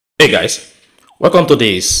Hey guys, welcome to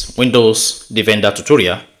this Windows Defender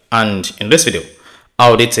tutorial, and in this video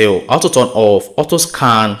I'll detail how to turn off auto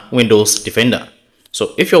scan Windows Defender.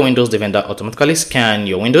 So if your Windows Defender automatically scan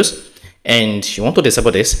your Windows and you want to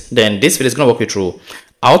disable this, then this video is going to walk you through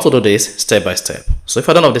how to do this step by step. So if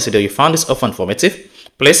you're done with this video, you found this often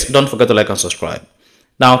informative, please don't forget to like and subscribe.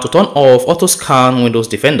 Now, to turn off auto scan Windows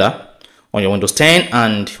Defender on your Windows 10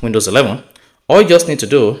 and Windows 11, all you just need to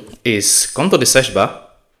do is come to the search bar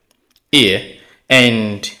here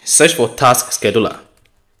and search for task scheduler.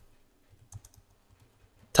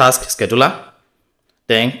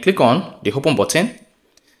 Then click on the open button.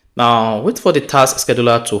 Now wait for the task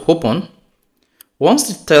scheduler to open. Once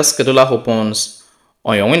the task scheduler opens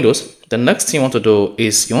on your Windows, the next thing you want to do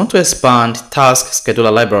is you want to expand task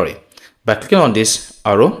scheduler library by clicking on this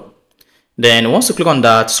arrow. Then once you click on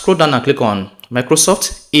that, scroll down and click on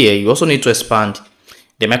Microsoft. Here you also need to expand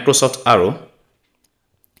the Microsoft arrow.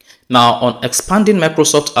 Now on expanding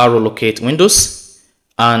Microsoft arrow, locate Windows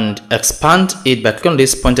and expand it by clicking on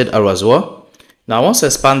this pointed arrow as well. Now once you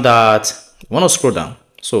expand that, you want to scroll down.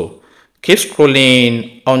 So keep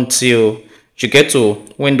scrolling until you get to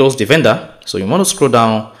Windows Defender. So you want to scroll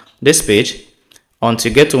down this page until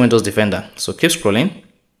you get to Windows Defender. So keep scrolling.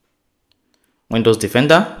 Windows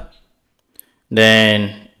Defender.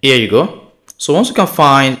 Then here you go. So once you can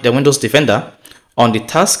find the Windows Defender on the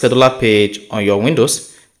task scheduler page on your Windows,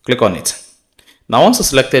 click on it. Now once you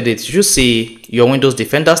selected it, you should see your Windows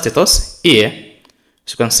Defender status here.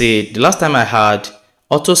 As you can see, the last time I had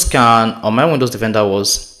auto scan on my Windows Defender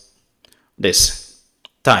was this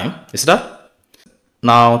time. Is that?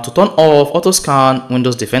 Now to turn off auto scan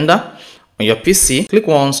Windows Defender on your PC, click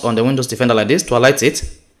once on the Windows Defender like this to highlight it.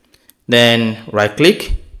 Then right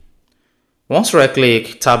click. Once you right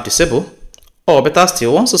click, tap disable, or better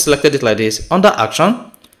still, once you selected it like this, under action,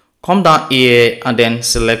 come down here and then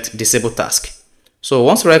select disable task. So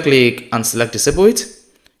once you right click and select disable it,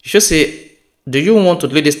 you should say, do you want to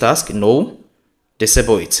delete this task? No,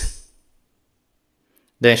 disable it.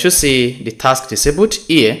 Then you should see the task disabled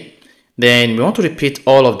here. Then we want to repeat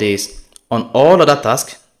all of this on all other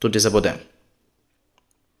tasks to disable them.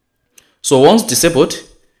 So once disabled,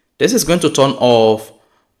 this is going to turn off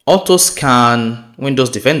auto scan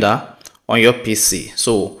Windows Defender on your PC.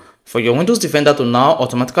 So for your Windows Defender to now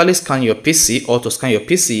automatically scan your PC or to scan your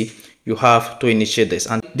PC, you have to initiate this.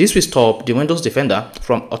 And this will stop the Windows Defender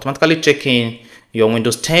from automatically checking your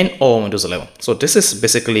Windows 10 or Windows 11. So this is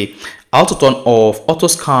basically how to turn off auto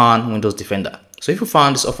scan Windows Defender. So if you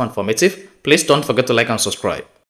found this often informative, please don't forget to like and subscribe.